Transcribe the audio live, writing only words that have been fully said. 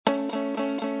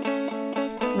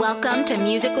Welcome to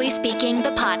Musically Speaking,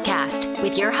 the podcast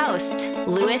with your hosts,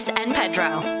 Luis and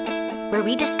Pedro, where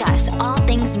we discuss all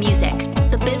things music,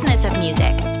 the business of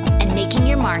music, and making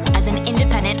your mark as an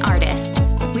independent artist.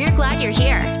 We're glad you're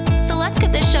here, so let's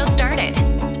get this show started.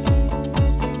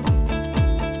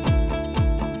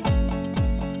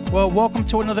 Well, welcome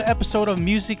to another episode of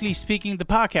Musically Speaking, the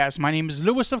podcast. My name is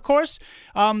Luis, of course.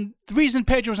 The reason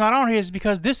Pedro's not on here is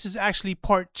because this is actually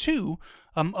part 2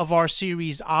 of our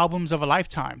series, Albums of a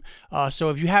Lifetime. So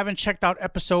if you haven't checked out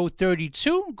episode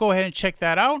 32, go ahead and check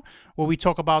that out, where we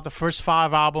talk about the first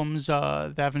 5 albums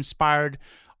that have inspired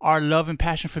our love and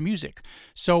passion for music.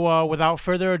 So without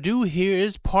further ado, here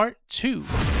is part 2.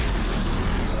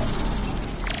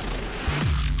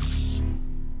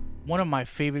 One of my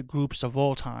favorite groups of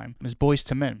all time is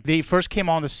Boyz II Men. They first came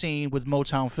on the scene with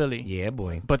Motown Philly. Yeah,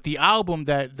 boy. But the album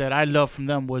that I love from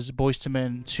them was Boyz II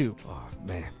Men 2. Oh,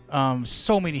 man.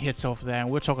 So many hits off of that. And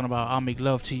we're talking about I'll Make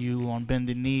Love to You, On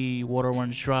Bended Knee, Water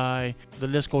Runs Dry. The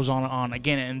list goes on and on.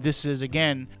 Again, and this is,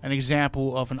 again, an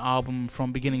example of an album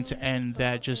from beginning to end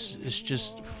that is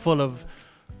just full of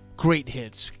great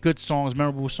hits, good songs,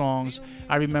 memorable songs.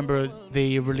 I remember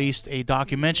they released a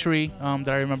documentary that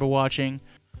I remember watching,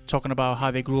 talking about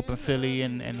how they grew up in Philly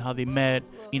and how they met,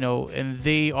 and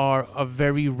they are a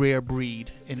very rare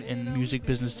breed in music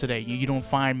business today. You don't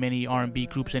find many R&B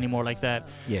groups anymore like that.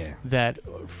 Yeah. That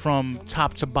from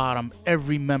top to bottom,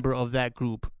 every member of that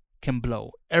group can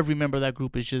blow. Every member of that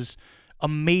group is just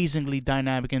amazingly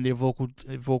dynamic in their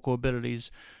vocal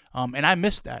abilities. And I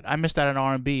miss that. I miss that in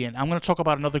R&B. And I'm going to talk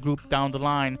about another group down the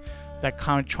line that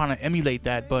kind of trying to emulate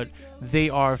that, but they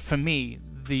are, for me,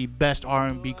 the best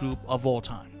R&B group of all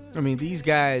time. I mean, these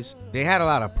guys, they had a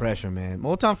lot of pressure, man.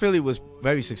 Motown Philly was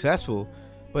very successful,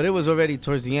 but it was already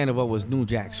towards the end of what was New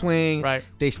Jack Swing. Right.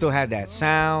 They still had that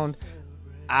sound.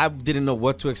 I didn't know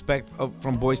what to expect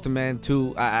from Boyz II Men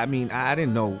 2. I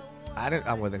didn't know.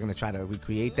 I wasn't going to try to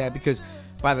recreate that because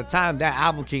by the time that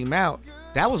album came out,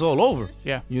 that was all over.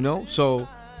 Yeah. So...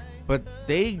 But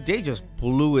they just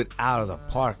blew it out of the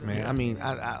park, man. Yeah. I mean,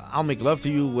 I'll Make Love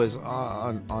to You was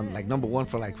on like number 1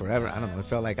 for like forever. I don't know. It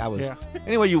felt like I was. Yeah.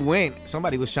 Anywhere you went,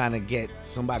 somebody was trying to get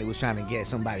somebody. They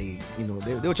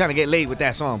were trying to get laid with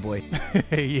that song, boy.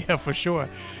 Yeah, for sure.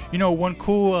 One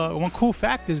cool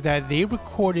fact is that they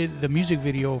recorded the music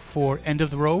video for End of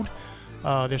the Road,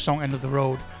 their song End of the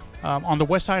Road, on the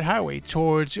West Side Highway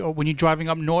towards when you're driving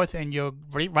up north and you're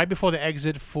right before the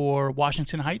exit for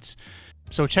Washington Heights.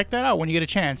 So check that out when you get a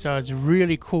chance. It's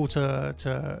really cool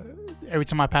to every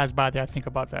time I pass by there, I think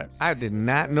about that. I did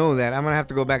not know that. I'm going to have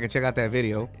to go back and check out that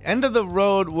video. End of the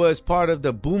Road was part of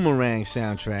the Boomerang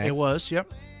soundtrack. It was,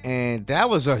 yep. And that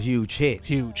was a huge hit.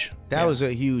 That was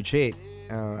a huge hit.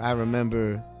 I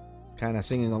remember kind of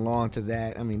singing along to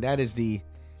that. I mean, that is the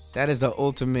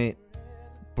ultimate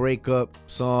breakup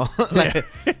song.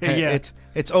 Yeah.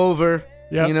 It's over.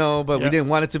 Yep. But we didn't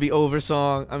want it to be over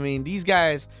song. I mean, these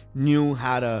guys knew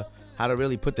how to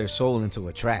really put their soul into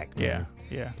a track. Man.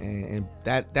 Yeah. And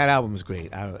that album is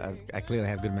great. I clearly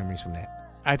have good memories from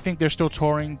that. I think they're still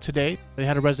touring today. They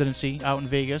had a residency out in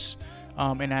Vegas,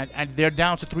 and they're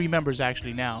down to 3 members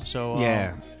actually now. So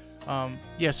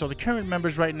so the current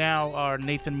members right now are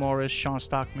Nathan Morris, Sean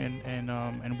Stockman,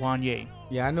 and Juan Ye.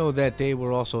 Yeah, I know that they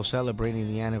were also celebrating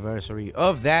the anniversary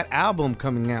of that album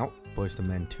coming out. Boyz II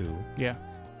Men 2. Yeah.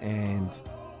 And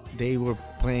they were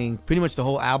playing pretty much the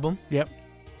whole album. Yep.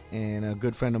 And a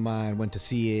good friend of mine went to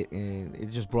see it, and it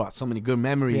just brought so many good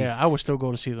memories. Yeah, I would still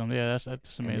go to see them. Yeah,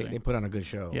 that's amazing. They put on a good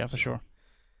show. Yeah, for sure.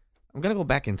 I'm going to go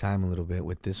back in time a little bit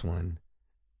with this one.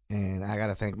 And I got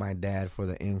to thank my dad for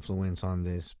the influence on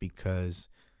this because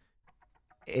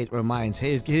it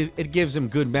gives him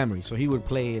good memories. So he would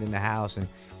play it in the house, and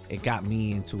it got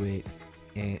me into it.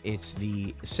 And it's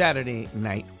the Saturday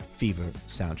Night Fever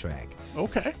soundtrack.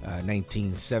 Okay.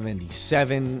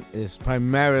 1977 is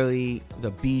primarily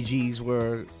the Bee Gees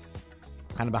were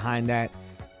kind of behind that.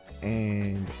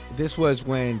 And this was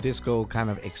when disco kind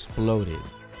of exploded.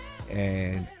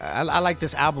 And I like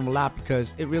this album a lot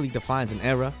because it really defines an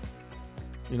era.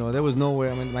 There was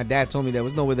nowhere, my dad told me there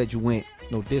was nowhere that you went.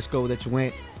 No disco that you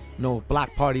went. No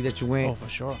block party that you went. Oh, for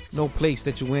sure. No place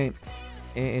that you went.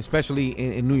 And especially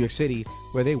in New York City,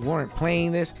 where they weren't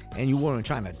playing this, and you weren't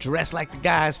trying to dress like the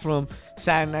guys from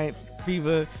Saturday Night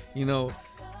Fever,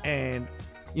 and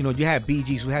you had Bee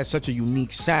Gees who had such a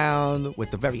unique sound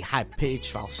with the very high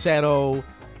pitch falsetto,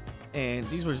 and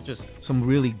these were just some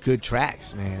really good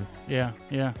tracks, man. Yeah,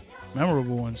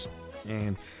 memorable ones.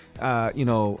 And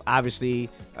obviously,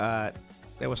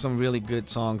 there were some really good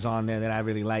songs on there that I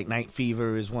really like. Night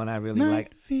Fever is one I really like.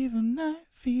 Night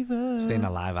Fever. Staying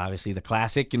Alive, obviously. The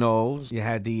classic, You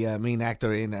had the main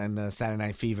actor in Saturday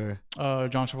Night Fever.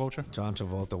 John Travolta. John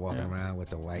Travolta walking around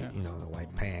with the white, the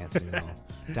white pants,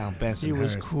 down Bensonhurst. He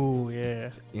was cool,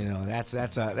 yeah.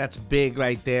 That's big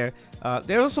right there.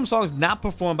 There were some songs not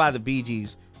performed by the Bee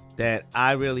Gees that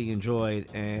I really enjoyed.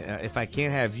 And If I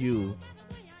Can't Have You,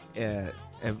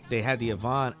 they had the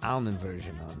Yvonne Allen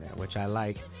version on there, which I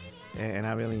like. And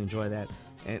I really enjoy that.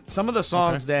 And some of the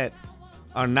songs that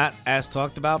are not as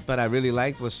talked about, but I really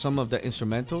liked, was some of the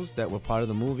instrumentals that were part of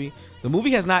the movie. The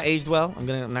movie has not aged well. I'm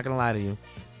not gonna lie to you.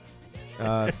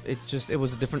 It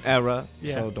was a different era.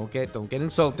 Yeah. So don't get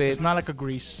insulted. It's not like a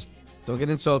Grease. Don't get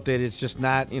insulted. It's just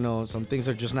not, some things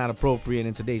are just not appropriate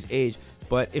in today's age.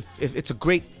 But if it's a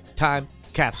great time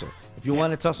capsule. If you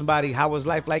want to tell somebody how was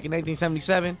life like in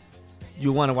 1977,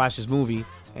 you want to watch this movie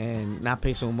and not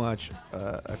pay so much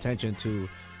attention to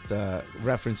the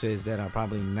references that are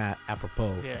probably not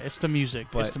apropos. Yeah, it's the music.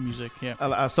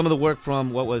 Yeah. Some of the work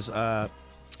from what was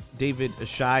David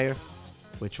Shire,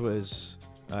 which was,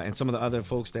 and some of the other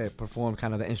folks that performed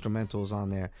kind of the instrumentals on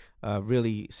there,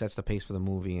 really sets the pace for the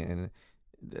movie. And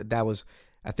that was,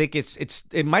 I think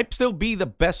it might still be the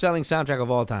best-selling soundtrack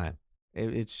of all time.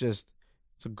 It's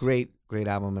a great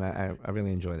album, and I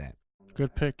really enjoy that.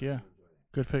 Good pick, yeah.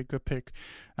 Good pick.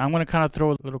 I'm going to kind of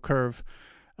throw a little curve.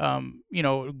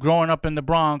 Growing up in the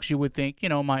Bronx, you would think,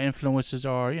 my influences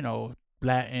are,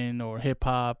 Latin or hip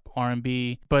hop,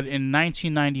 R&B. But in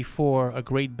 1994, a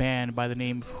great band by the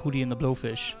name of Hootie and the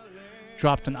Blowfish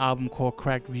dropped an album called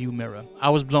Cracked View Mirror. I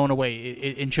was blown away.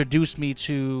 It introduced me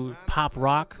to pop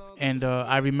rock, and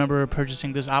I remember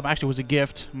purchasing this album. Actually, it was a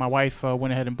gift. My wife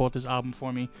went ahead and bought this album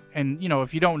for me. And,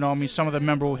 if you don't know me, some of the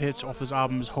memorable hits off this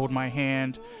album is Hold My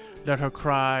Hand, Let Her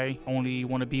Cry, Only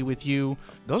Want to Be With You.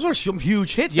 Those are some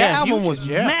huge hits. That album was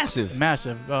massive.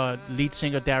 Massive. Lead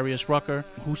singer Darius Rucker,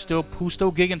 who's still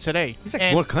gigging today. He's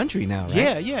like more country now,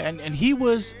 right? Yeah. And he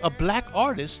was a black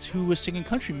artist who was singing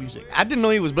country music. I didn't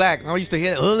know he was black. I used to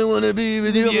hear, Only Want to Be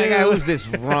With You. I'm like, who's this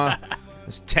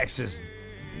this Texas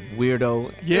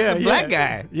weirdo? Yeah, black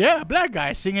guy. Yeah, black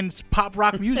guy singing pop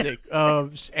rock music.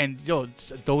 And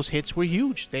those hits were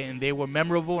huge. They were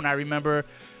memorable, and I remember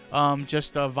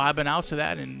just vibing out to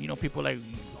that, and people like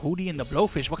Hootie and the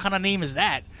Blowfish. What kind of name is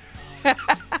that?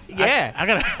 Yeah, I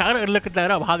gotta look at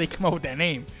that up. How they come up with that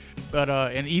name? But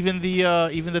and even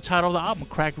the title of the album,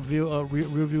 Cracked Rear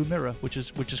View Mirror, which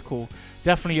is cool.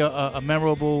 Definitely a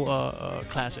memorable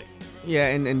classic. Yeah,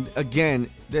 and again,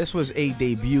 this was a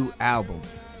debut album.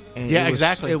 And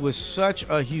exactly. It was such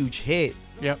a huge hit.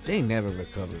 Yep. They never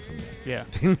recovered from that.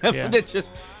 Yeah. They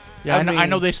just. Yeah, I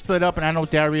know they split up, and I know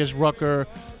Darius Rucker,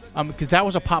 because that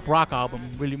was a pop rock album,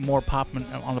 really more pop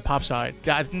on the pop side.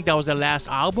 I think that was their last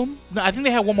album. No, I think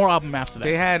they had one more album after that.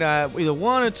 They had either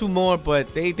one or two more,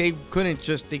 but they couldn't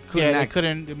they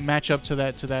couldn't match up to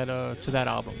that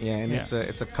album. Yeah, and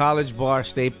it's a college bar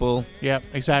staple. Yeah,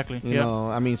 exactly. You know,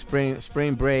 I mean,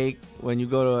 spring break, when you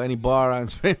go to any bar on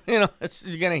spring, you're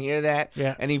gonna hear that.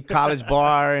 Yeah. Any college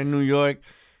bar in New York,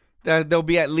 there'll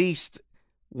be at least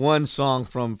one song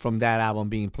from that album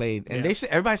being played, and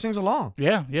everybody sings along.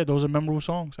 Yeah, those are memorable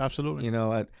songs. Absolutely.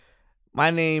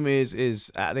 My name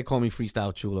is they call me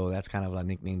Freestyle Chulo. That's kind of a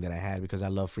nickname that I had because I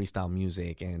love freestyle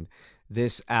music. And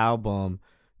this album,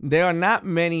 there are not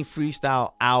many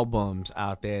freestyle albums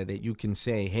out there that you can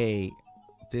say, hey,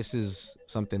 this is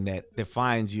something that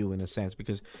defines you in a sense,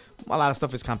 because a lot of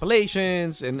stuff is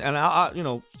compilations, and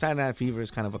Saturday Night Fever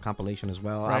is kind of a compilation as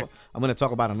well. Right. I'm going to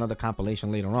talk about another compilation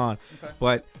later on. Okay.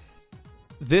 But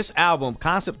this album,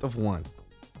 Concept of One,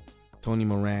 Tony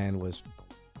Moran was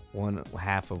one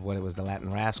half of what it was, the Latin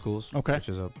Rascals, which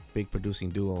is a big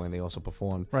producing duo, and they also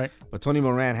performed. Right. But Tony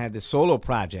Moran had this solo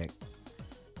project,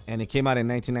 and it came out in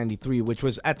 1993, which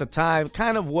was at the time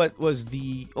kind of what was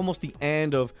almost the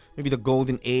end of maybe the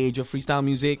golden age of freestyle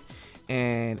music.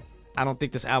 And I don't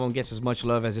think this album gets as much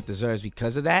love as it deserves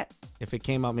because of that. If it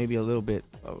came out maybe a little bit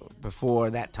before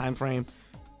that time frame,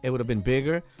 it would have been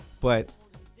bigger. But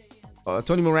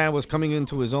Tony Moran was coming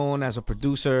into his own as a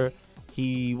producer.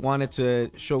 He wanted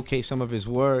to showcase some of his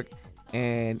work,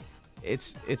 and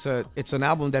it's an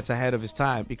album that's ahead of his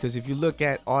time, because if you look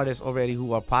at artists already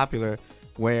who are popular,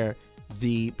 where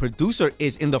the producer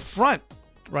is in the front,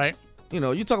 right?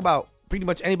 You talk about pretty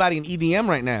much anybody in EDM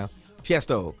right now: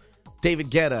 Tiesto, David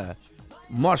Guetta,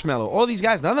 Marshmello, all these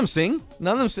guys. None of them sing.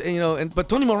 But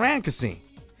Tony Moran could sing.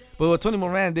 But what Tony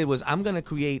Moran did was, I'm gonna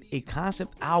create a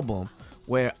concept album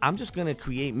where I'm just gonna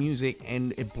create music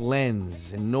and it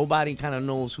blends, and nobody kind of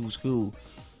knows who's who.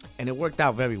 And it worked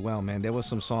out very well, man. There were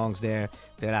some songs there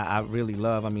that I really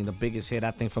love. I mean, the biggest hit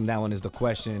I think from that one is The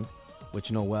Question, which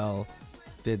you know well.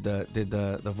 did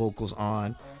the vocals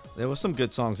on. There were some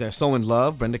good songs there. So in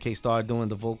Love, Brenda K. Starr doing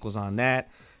the vocals on that.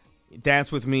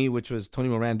 Dance With Me, which was Tony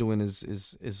Moran doing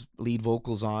his lead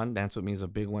vocals on. Dance With Me is a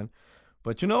big one.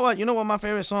 But you know what? You know what my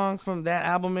favorite song from that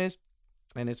album is?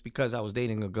 And it's because I was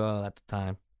dating a girl at the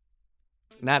time.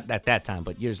 Not at that time,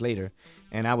 but years later.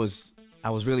 And I was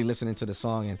really listening to the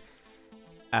song,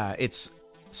 and it's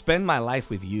Spend My Life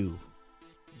With You,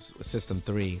 System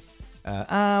 3.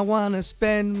 I want to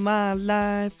spend my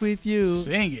life with you.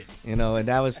 Sing it. You know, and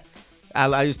that was...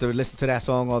 I used to listen to that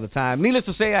song all the time. Needless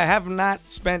to say, I have not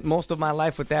spent most of my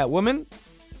life with that woman.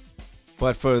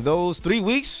 But for those 3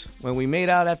 weeks when we made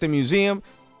out at the museum,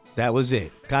 that was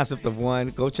it. Concept of One.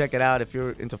 Go check it out if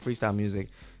you're into freestyle music.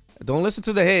 Don't listen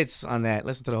to the hits on that.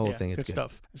 Listen to the whole thing. It's good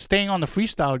stuff. Staying on the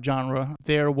freestyle genre,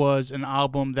 there was an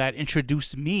album that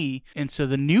introduced me into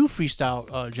the new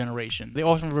freestyle generation. They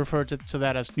often refer to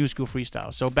that as new school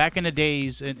freestyle. So back in the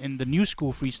days, in the new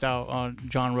school freestyle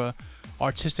genre,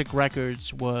 Artistic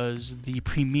Records was the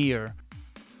premier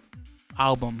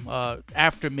album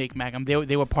after Micmac.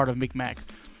 They were part of Micmac.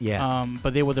 Yeah.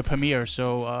 But they were the premier.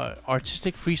 So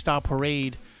Artistic Freestyle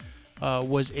Parade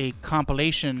was a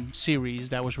compilation series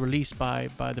that was released by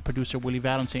the producer Willie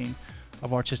Valentine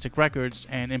of Artistic Records,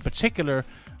 and in particular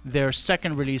their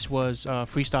second release was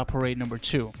Freestyle Parade number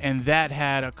 2, and that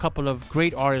had a couple of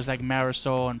great artists like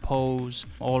Marisol and Pose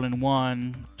all in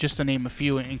one, just to name a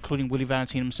few, including Willie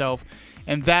Valentine himself.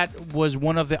 And that was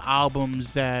one of the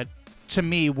albums that to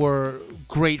me were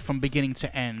great from beginning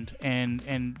to end,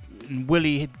 and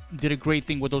Willie did a great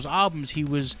thing with those albums. He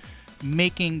was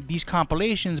making these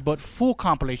compilations, but full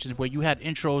compilations where you had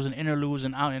intros and interludes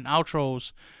and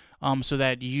outros, so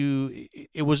that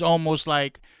it was almost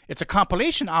like it's a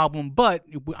compilation album, but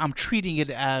I'm treating it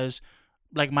as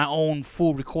like my own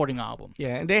full recording album.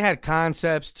 Yeah, and they had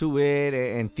concepts to it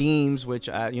and themes, which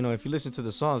if you listen to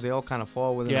the songs, they all kind of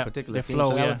fall within a particular theme. Flow,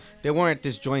 so they weren't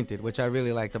disjointed, which I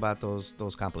really liked about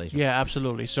those compilations. Yeah,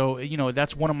 absolutely. So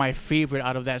that's one of my favorite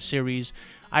out of that series.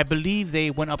 I believe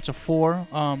they went up to four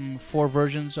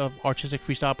versions of Artistic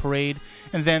Freestyle Parade,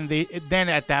 and then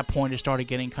at that point it started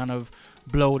getting kind of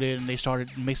bloated, and they started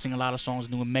mixing a lot of songs,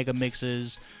 doing mega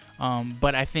mixes.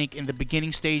 But I think in the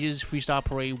beginning stages, Freestyle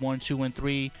Parade 1, 2, and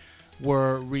 3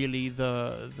 were really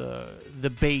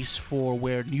the base for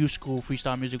where new school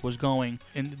freestyle music was going,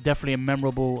 and definitely a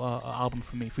memorable album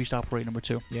for me, Freestyle Parade number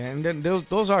 2. Yeah, and then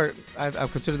those are I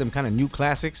consider them kind of new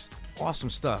classics. Awesome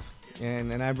stuff.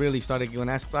 And I really started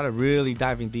really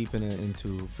diving deep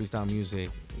into freestyle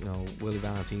music. Willie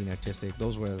Valentine, Artistic.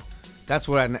 That's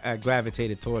where I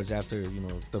gravitated towards after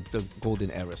the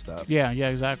golden era stuff. Yeah,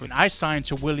 exactly. I signed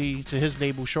to Willie, to his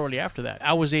label, shortly after that.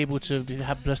 I was able to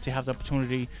blessed to have the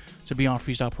opportunity to be on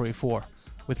Freestyle Parade 4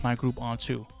 with my group On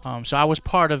 2. So I was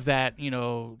part of that,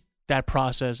 that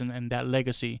process and that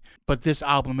legacy. But this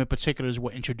album in particular is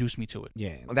what introduced me to it.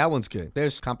 Yeah, that one's good.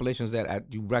 There's compilations that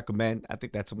you recommend. I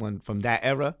think that's one from that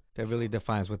era that really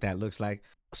defines what that looks like.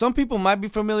 Some people might be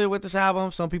familiar with this album.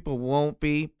 Some people won't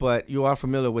be, but you are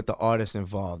familiar with the artists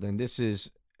involved. And this is,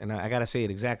 and I got to say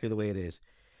it exactly the way it is,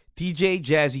 DJ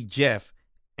Jazzy Jeff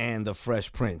and the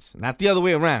Fresh Prince. Not the other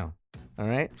way around, all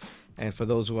right? And for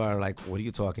those who are like, what are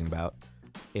you talking about?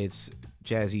 It's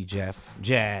Jazzy Jeff,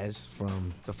 Jazz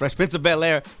from the Fresh Prince of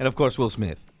Bel-Air, and of course Will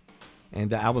Smith. And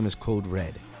the album is Code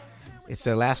Red. It's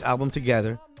their last album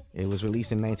together. It was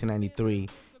released in 1993,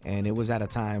 and it was at a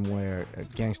time where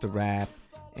gangster rap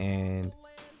and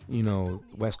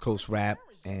West Coast rap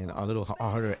and a little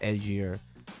harder, edgier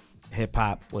hip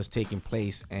hop was taking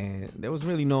place, and there was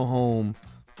really no home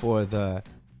for the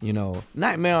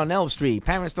Nightmare on Elm Street.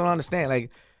 Parents don't understand,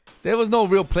 like there was no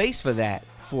real place for that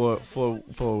for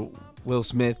Will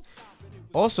Smith.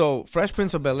 Also, Fresh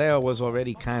Prince of Bel-Air was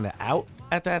already kind of out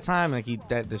at that time, like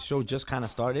the show just kind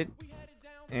of started,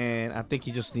 and I think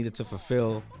he just needed to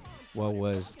fulfill what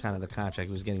was kind of the contract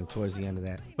he was getting towards the end of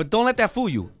that. But don't let that fool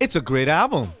you. It's a great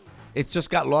album. It just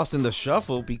got lost in the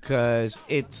shuffle because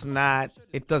it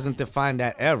doesn't define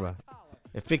that era.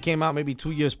 If it came out maybe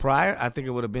 2 years prior, I think it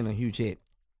would have been a huge hit.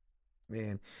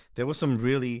 Man, there was some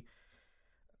really,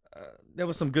 there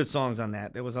was some good songs on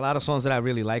that. There was a lot of songs that I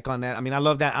really like on that. I mean, I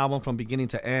love that album from beginning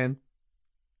to end.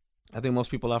 I think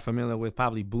most people are familiar with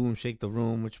probably Boom Shake the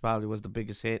Room, which probably was the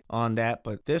biggest hit on that.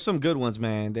 But there's some good ones,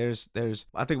 man. There's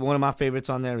I think one of my favorites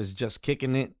on there is Just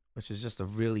Kicking It, which is just a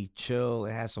really chill.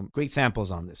 It has some great samples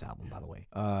on this album, by the way.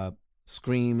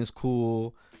 Scream is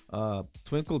cool.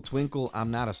 Twinkle Twinkle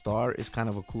I'm Not a Star is kind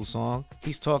of a cool song.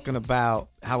 He's talking about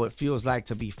how it feels like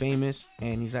to be famous,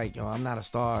 and he's like, yo, I'm not a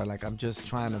star, like I'm just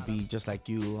trying to be just like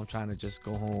you. I'm trying to just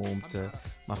go home to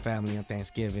my family on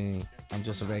Thanksgiving. I'm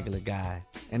just a regular guy,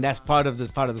 and that's part of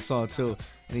the song too.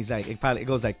 And he's like, it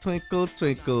goes like, twinkle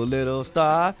twinkle little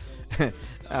star,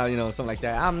 something like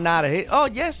that. I'm not a hit. Oh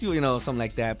yes, you know, something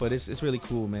like that. But it's really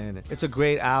cool, man. It's a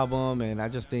great album, and I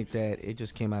just think that it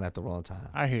just came out at the wrong time.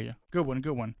 I hear you. Good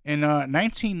one. In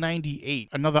 1998,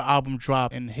 another album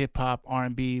dropped in hip hop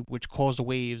R&B, which caused the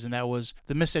waves, and that was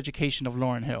The Miseducation of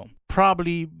Lauryn Hill.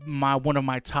 Probably one of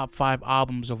my top 5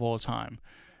 albums of all time.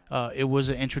 It was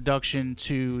an introduction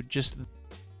to just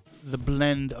the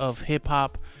blend of hip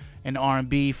hop and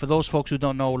R&B. For those folks who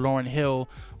don't know, Lauryn Hill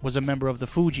was a member of the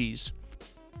Fugees,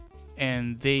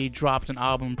 and they dropped an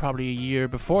album probably a year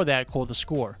before that called The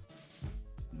Score,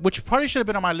 which probably should have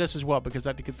been on my list as well, because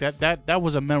I think that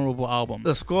was a memorable album.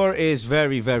 The Score is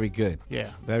very, very good.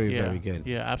 Yeah. Very good.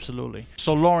 Yeah, absolutely.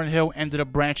 So Lauryn Hill ended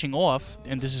up branching off,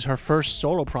 and this is her first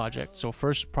solo project. So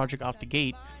first project out the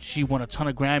gate. She won a ton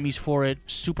of Grammys for it,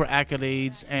 super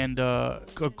accolades, and a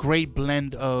great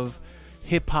blend of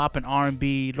hip-hop and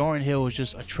R&B. Lauryn Hill is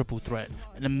just a triple threat.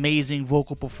 An amazing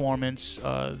vocal performance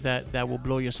that will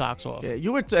blow your socks off. Yeah,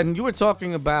 you were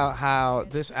talking about how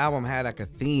this album had like a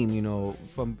theme, you know,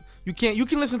 you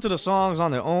can listen to the songs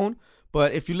on their own,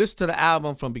 but if you listen to the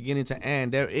album from beginning to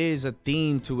end, there is a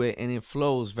theme to it, and it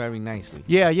flows very nicely.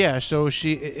 Yeah. So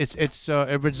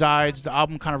the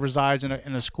album kind of resides in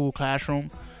a school classroom,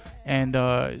 and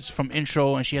it's from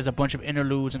intro, and she has a bunch of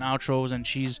interludes and outros, and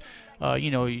she's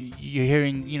you're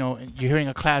hearing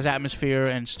a class atmosphere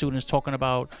and students talking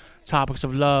about topics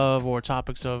of love or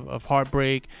topics of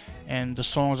heartbreak, and the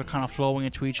songs are kind of flowing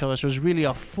into each other. So it's really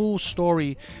a full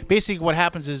story. Basically what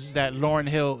happens is that Lauryn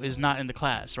Hill is not in the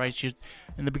class, right? She's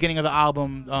in the beginning of the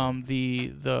album,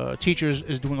 the teacher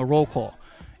is doing a roll call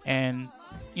and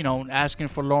asking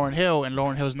for Lauryn Hill, and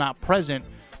Lauryn Hill's not present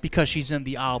because she's in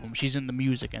the album, she's in the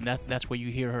music, and that's where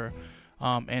you hear her.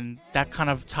 And that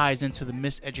kind of ties into the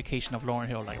miseducation of Lauryn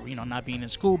Hill, like, not being in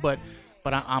school, but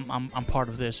I'm part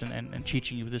of this and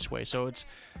teaching you this way. So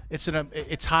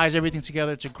it ties everything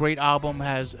together. It's a great album,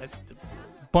 has a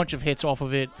bunch of hits off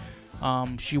of it.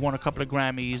 She won a couple of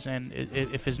Grammys, and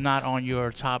if it's not on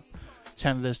your top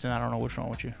 10 list, then I don't know what's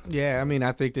wrong with you. Yeah, I mean,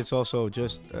 I think it's also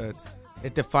just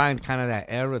it defined kind of that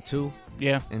era too.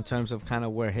 Yeah. In terms of kind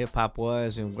of where hip hop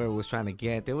was and where it was trying to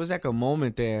get. There was like a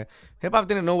moment there. Hip hop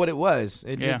didn't know what it was.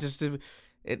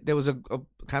 There was a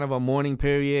kind of a mourning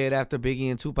period after Biggie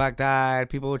and Tupac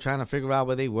died. People were trying to figure out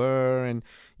where they were, and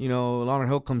Lauryn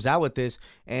Hill comes out with this.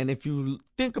 And if you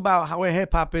think about where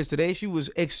hip hop is today, she was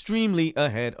extremely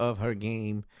ahead of her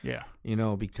game. Yeah.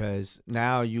 Because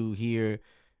now you hear,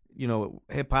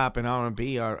 hip hop and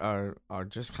R&B are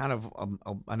just kind of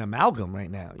an amalgam right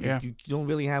now. You don't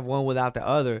really have one without the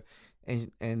other,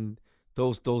 and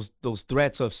those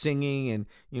threats of singing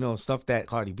and stuff that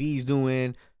Cardi B's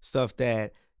doing, stuff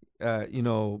that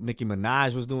Nicki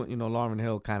Minaj was doing. Lauryn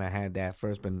Hill kind of had that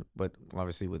first, but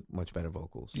obviously with much better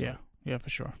vocals. So. Yeah, for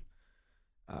sure.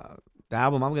 The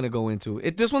album I'm gonna go into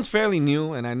this one's fairly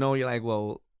new, and I know you're like,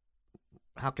 well,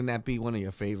 how can that be one of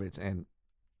your favorites? And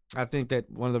I think that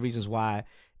one of the reasons why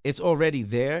it's already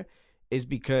there is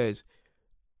because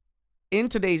in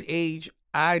today's age,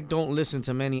 I don't listen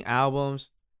to many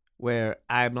albums where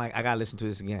I'm like, I gotta listen to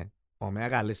this again. Oh man, I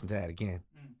gotta listen to that again.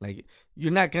 Like,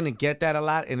 you're not gonna get that a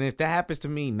lot, and if that happens to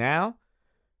me now,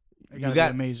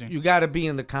 amazing. You gotta be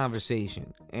in the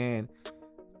conversation, and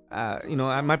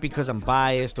it might be because I'm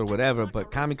biased or whatever,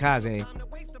 but Kamikaze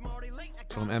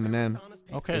from Eminem.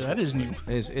 Okay, that is new.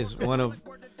 Is one of.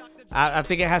 I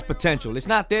think it has potential. It's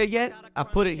not there yet. I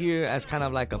put it here as kind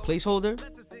of like a placeholder.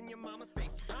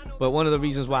 But one of the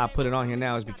reasons why I put it on here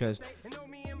now is because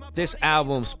this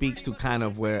album speaks to kind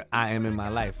of where I am in my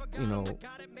life.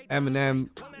 Eminem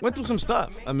went through some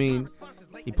stuff. I mean,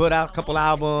 he put out a couple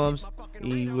albums.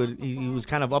 He was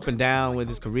kind of up and down with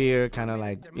his career, kind of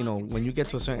like, when you get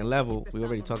to a certain level, we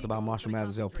already talked about Marshall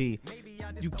Mathers LP,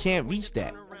 you can't reach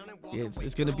that.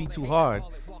 It's going to be too hard.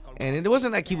 And it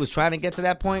wasn't like he was trying to get to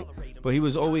that point, but he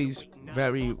was always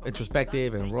very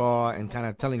introspective and raw and kind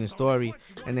of telling his story.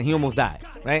 And then he almost died,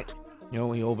 right? He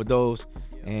overdosed,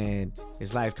 and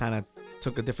his life kind of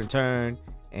took a different turn,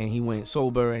 and he went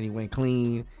sober and he went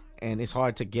clean. And it's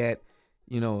hard to get,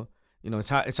 it's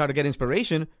hard to get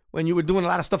inspiration when you were doing a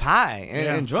lot of stuff high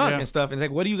and drunk and stuff. And like,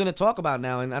 what are you going to talk about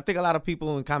now? And I think a lot of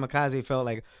people in Kamikaze felt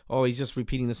like, oh, he's just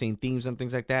repeating the same themes and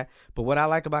things like that. But what I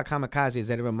like about Kamikaze is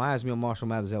that it reminds me of Marshall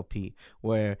Mathers LP,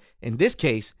 where in this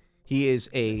case, he is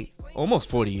a almost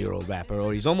 40-year-old rapper,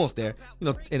 or he's almost there,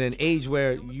 in an age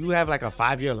where you have like a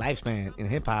 5-year lifespan in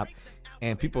hip hop.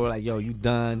 And people are like, yo, you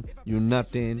done, you're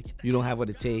nothing, you don't have what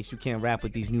it takes, you can't rap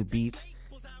with these new beats.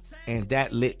 And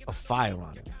that lit a fire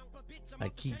on him.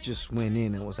 Like he just went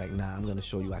in and was like, nah, I'm gonna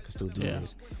show you I can still do Yeah.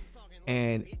 this.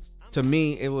 And to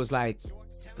me, it was like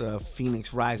the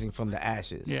phoenix rising from the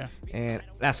ashes. Yeah. And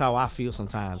that's how I feel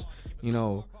sometimes. You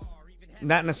know,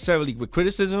 not necessarily with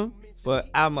criticism, but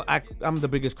I'm the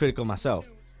biggest critic of myself.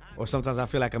 Or sometimes I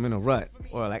feel like I'm in a rut,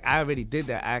 or like I already did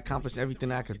that. I accomplished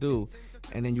everything I could do,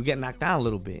 and then you get knocked down a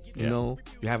little bit. You know,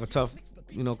 you have a tough,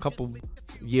 couple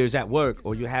years at work,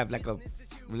 or you have like a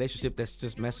relationship that's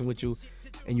just messing with you,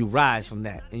 and you rise from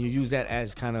that, and you use that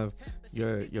as kind of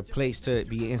your place to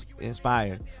be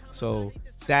inspired. So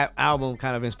that album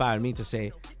kind of inspired me to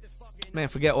say, man,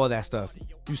 forget all that stuff.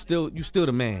 You still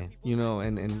the man,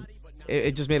 and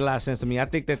it just made a lot of sense to me. I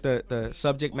think that the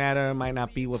subject matter might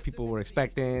not be what people were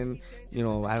expecting. I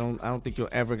don't think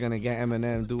you're ever gonna get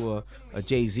Eminem do a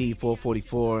Jay-Z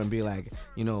 444 and be like,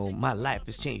 my life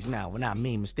has changed now when I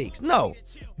made mistakes. No,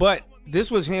 but this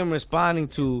was him responding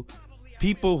to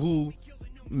people who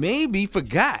maybe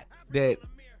forgot that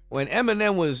when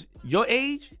Eminem was your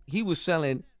age, he was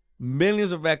selling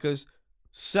millions of records,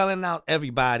 selling out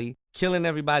everybody, killing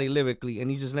everybody lyrically,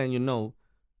 and he's just letting you know,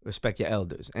 respect your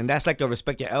elders. And that's like a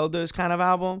respect your elders kind of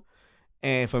album.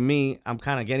 And for me, I'm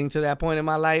kind of getting to that point in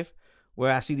my life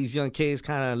where I see these young kids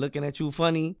kind of looking at you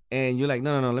funny, and you're like,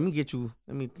 no, let me get you,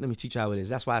 let me teach you how it is.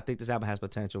 That's why I think this album has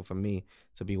potential for me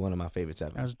to be one of my favorites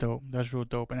ever. That's dope. That's real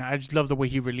dope. And I just love the way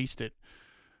he released it.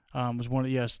 It was one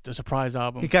of the surprise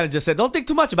album. He kind of just said, "Don't think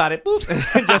too much about it." Boop.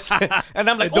 and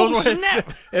I'm like, "Oh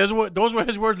snap!" Those were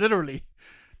his words, literally.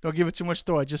 Don't give it too much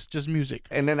thought. Just music.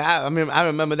 And then I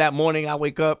remember that morning. I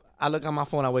wake up. I look at my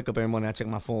phone. I wake up every morning. I check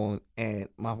my phone, and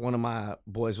one of my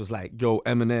boys was like, "Yo,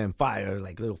 Eminem, fire!"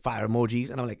 Like little fire emojis,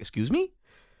 and I'm like, "Excuse me."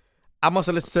 I must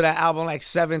have listened to that album like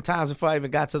 7 times before I even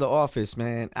got to the office,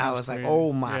 man. I was like,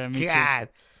 "Oh my God!"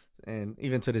 And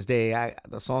even to this day,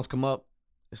 the songs come up.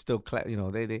 It's still,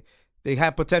 they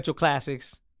have potential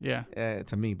classics. Yeah.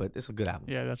 To me, but it's a good album.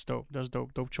 Yeah, that's dope. That's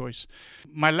dope. Dope choice.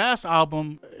 My last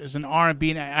album is an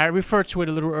R&B, and I referred to it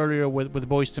a little earlier with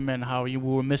Boyz II Men, how we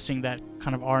were missing that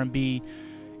kind of R&B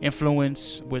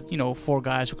influence with, 4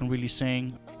 guys who can really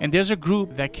sing. And there's a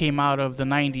group that came out of the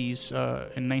 90s,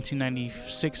 in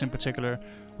 1996 in particular,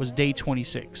 was Day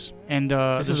 26. And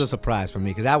this is a surprise for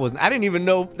me because I didn't even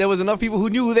know there was enough people who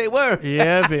knew who they were.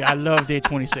 Yeah, but I love Day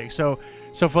 26. So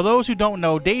for those who don't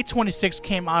know, Day 26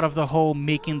 came out of the whole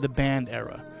Making the Band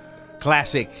era.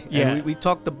 Classic. Yeah. And we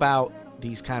talked about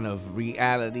these kind of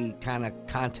reality kind of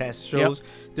contest shows.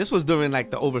 Yep. This was during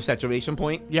like the oversaturation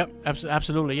point. Yep,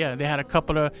 absolutely. Yeah, they had a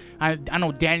couple of. I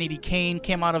know Danny D. Kane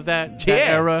came out of that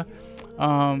era.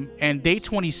 And Day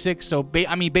 26. So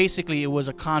basically, it was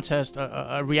a contest,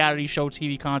 a reality show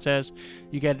TV contest.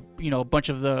 You get a bunch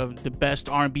of the best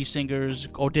R&B singers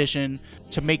audition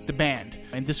to make the band,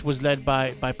 and this was led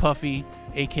by Puffy,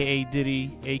 aka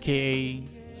Diddy, aka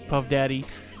Puff Daddy.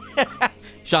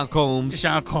 Sean Combs,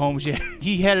 yeah.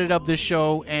 He headed up this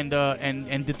show and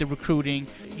did the recruiting.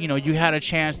 You had a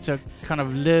chance to kind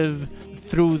of live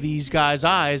through these guys'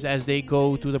 eyes as they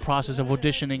go through the process of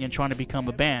auditioning and trying to become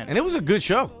a band. And it was a good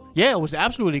show. Yeah, it was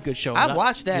absolutely a good show. I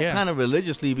watched that kind of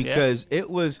religiously because it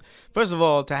was, first of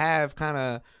all, to have kind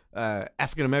of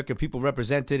African American people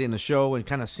represented in the show and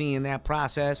kind of seeing that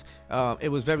process. It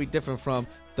was very different from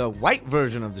the white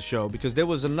version of the show because there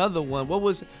was another one. What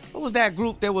was that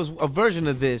group? There was a version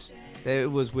of this that it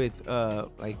was with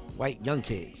like white young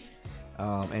kids,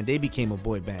 and they became a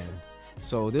boy band.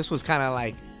 So this was kind of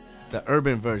like the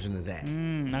urban version of that.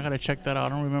 I gotta check that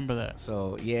out. I don't remember that.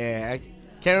 So yeah, I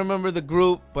can't remember the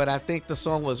group, but I think the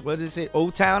song was, what is it?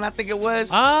 O-Town, I think it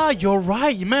was. You're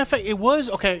right. Matter of fact, it was.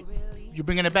 Okay, you're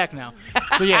bringing it back now.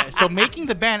 So yeah, so Making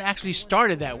the Band actually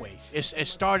started that way. It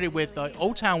started with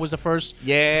O-Town was the first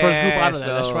group out of that.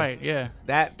 That's right. Yeah.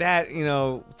 That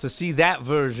to see that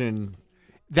version.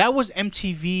 That was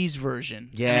MTV's version.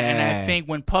 Yeah. And I think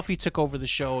when Puffy took over the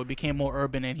show, it became more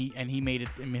urban, and he made it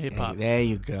hip hop. There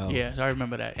you go. Yeah, so I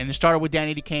remember that. And it started with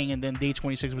Danny D. Kane, and then Day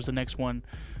 26 was the next one.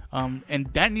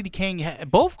 And Danny D. Kane,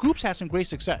 both groups had some great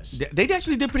success. They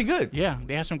actually did pretty good. Yeah,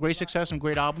 they had some great success, some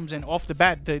great albums. And off the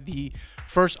bat, the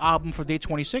first album for Day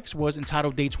 26 was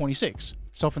entitled Day 26,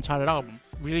 self-entitled album,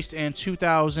 released in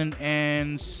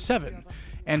 2007.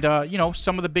 And,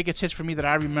 some of the biggest hits for me that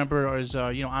I remember is,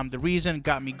 I'm the Reason,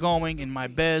 Got Me Going, In My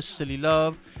Best, Silly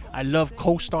Love. I love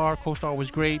Co-Star. Co-Star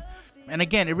was great. And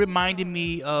again, it reminded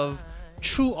me of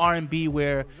true R&B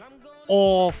where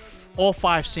all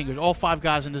 5 singers, all 5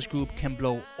 guys in this group can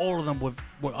blow. All of them were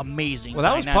amazing. Well,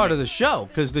 that was part of the show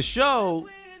because the show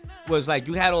was like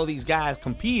you had all these guys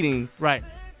competing. Right.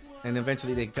 and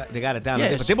eventually they got it down.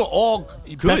 Yeah, but they were all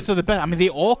good. Best of the best. I mean, they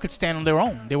all could stand on their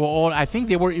own. They were all. I think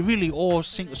they were really all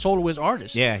soloist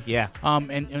artists. Yeah.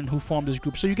 And who formed this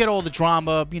group. So you get all the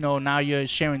drama. Now you're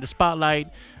sharing the spotlight.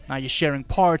 Now you're sharing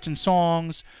parts and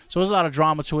songs. So there's a lot of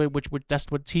drama to it, which that's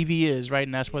what TV is, right?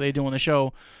 And that's what they do on the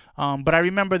show. But I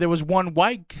remember there was one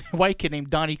white kid named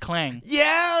Donnie Klang.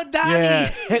 Yeah, Donnie.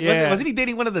 Yeah. Wasn't he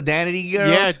dating one of the Danity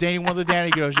girls? Yeah, dating one of the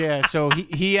Danity girls. Yeah. So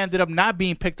he ended up not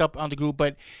being picked up on the group,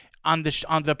 but on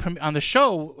the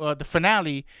show, the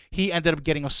finale, he ended up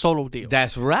getting a solo deal.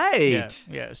 That's right.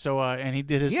 Yeah. So and he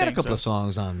did his. He had a couple of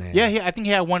songs on there. Yeah. I think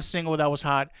he had one single that was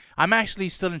hot. I'm actually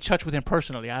still in touch with him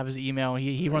personally. I have his email.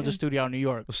 He runs a studio in New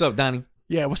York. What's up, Donnie?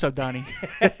 Yeah, what's up, Donnie?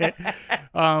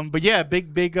 But yeah,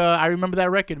 big. I remember that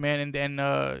record, man, and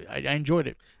I enjoyed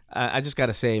it. I just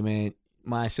gotta say, man,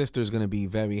 my sister's gonna be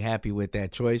very happy with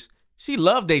that choice. She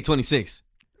loved Day 26.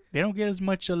 They don't get as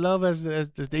much love as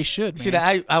they should, man.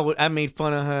 See, I made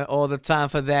fun of her all the time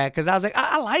for that because I was like,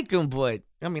 I like him, but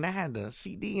I mean, I had the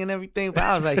CD and everything, but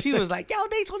I was like, she was like, yo,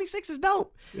 Day 26 is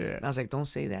dope. Yeah. And I was like, don't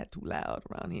say that too loud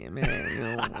around here,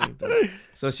 man.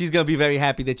 So she's gonna be very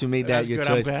happy that you made that your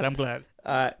good. choice. I'm glad.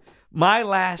 My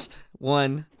last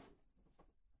one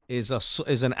is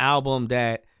an album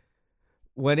that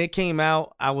when it came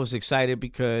out, I was excited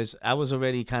because I was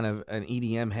already kind of an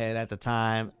EDM head at the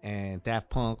time, and Daft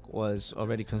Punk was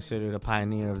already considered a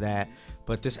pioneer of that.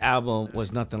 But this album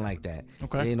was nothing like that.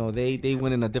 Okay. They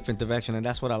went in a different direction, and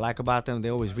that's what I like about them. They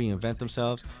always reinvent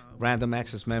themselves. Random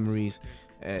Access Memories,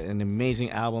 an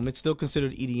amazing album. It's still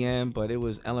considered EDM, but it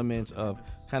was elements of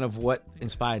kind of what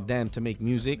inspired them to make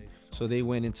music. So they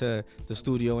went into the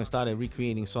studio and started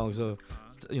recreating songs of,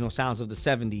 sounds of the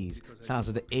 70s, sounds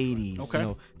of the 80s,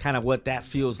 okay. Kind of what that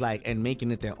feels like and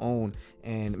making it their own.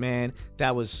 And man,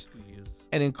 that was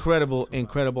an incredible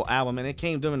album. And it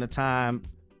came during the time,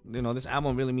 this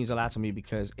album really means a lot to me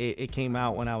because it came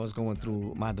out when I was going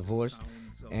through my divorce,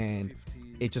 and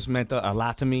it just meant a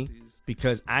lot to me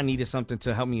because I needed something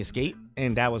to help me escape,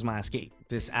 and that was my escape.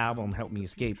 This album helped me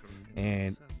escape,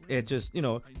 and it just,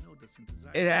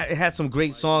 it had some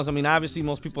great songs. I mean, obviously,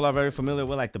 most people are very familiar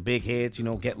with like the big hits,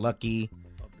 Get Lucky,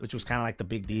 which was kind of like the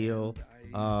big deal,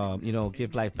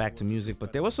 Give Life Back to Music.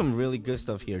 But there was some really good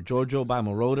stuff here. Giorgio by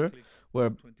Moroder,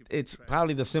 where it's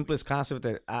probably the simplest concept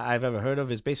that I've ever heard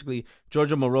of. Is basically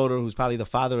Giorgio Moroder, who's probably the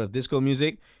father of disco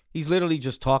music. He's literally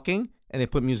just talking, and they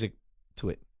put music to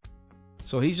it.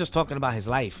 So he's just talking about his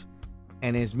life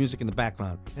and his music in the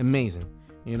background. Amazing.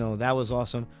 That was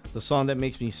awesome. The song that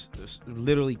makes me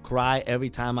literally cry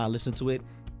every time I listen to it,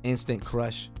 Instant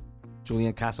Crush.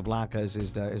 Julian Casablancas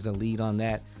is the lead on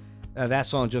that. That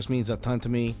song just means a ton to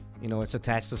me. It's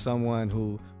attached to someone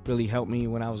who really helped me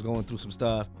when I was going through some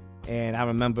stuff. And I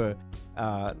remember,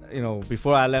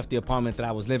 before I left the apartment that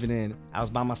I was living in, I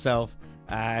was by myself.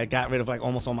 I got rid of like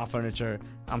almost all my furniture.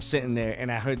 I'm sitting there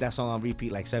and I heard that song on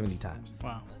repeat like 70 times.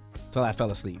 Wow. Till I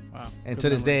fell asleep. Wow. And Good to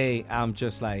this memory. day, I'm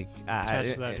just like,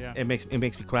 it makes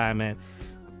me cry, man.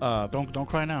 Don't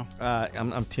cry now.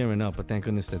 I'm tearing up, but thank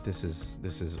goodness that this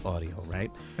is audio,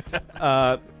 right?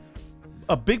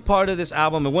 A big part of this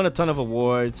album, it won a ton of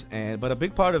awards, but a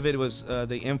big part of it was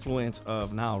the influence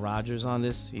of Nile Rodgers on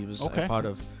this. He was a part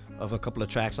of a couple of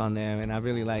tracks on there, and I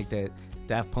really like that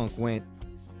Daft Punk went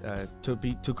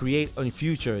to create a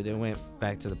future. They went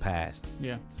back to the past,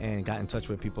 and got in touch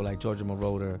with people like Giorgio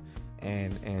Moroder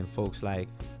and folks like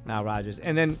Nile Rodgers,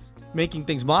 and then making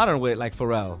things modern with like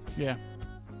Pharrell. Yeah,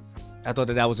 I thought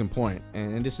that was important,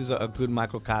 and this is a good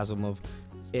microcosm of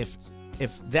if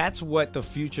that's what the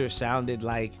future sounded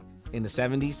like in the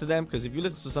 70s to them, because if you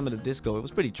listen to some of the disco, it was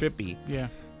pretty trippy. Yeah,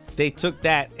 they took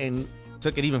that and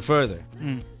took it even further.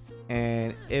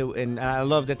 And I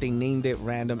love that they named it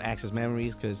Random Access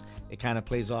Memories because it kind of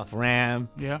plays off RAM.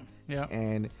 Yeah.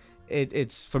 And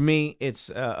it's for me, it's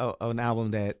an album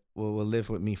that will live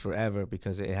with me forever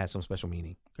because it has some special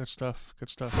meaning. Good stuff.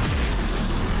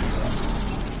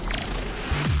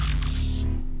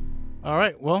 All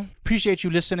right. Well, appreciate you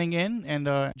listening in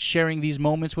and sharing these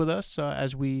moments with us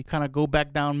as we kind of go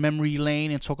back down memory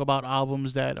lane and talk about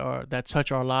albums that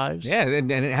touch our lives. Yeah. And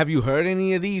have you heard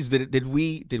any of these? Did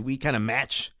we kind of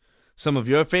match some of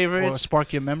your favorites? Or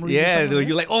spark your memories? Yeah.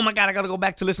 You're like, oh my God, I got to go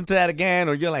back to listen to that again.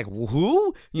 Or you're like,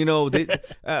 who?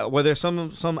 Were there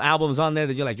some albums on there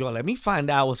that you're like, yo, let me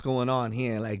find out what's going on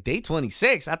here. Like Day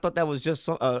 26. I thought that was just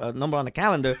a number on the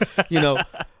calendar,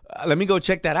 Let me go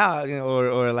check that out,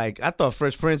 or like I thought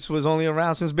Fresh Prince was only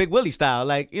around since Big Willie style.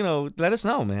 Like, let us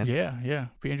know, man. Yeah.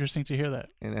 Be interesting to hear that.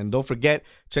 And don't forget,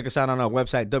 check us out on our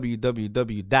website,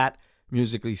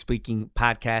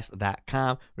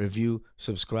 www.musicallyspeakingpodcast.com. Review,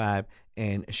 subscribe,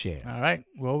 and share. All right.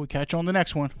 Well, we'll catch you on the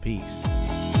next one. Peace.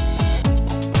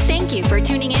 Thank you for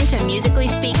tuning in to Musically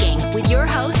Speaking with your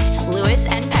hosts, Luis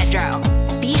and Pedro.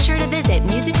 Be sure to visit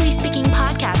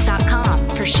musicallyspeakingpodcast.com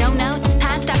for show notes,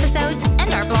 past episodes,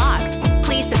 and our blog.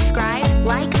 Please subscribe,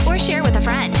 like, or share with a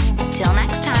friend. Till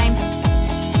next time.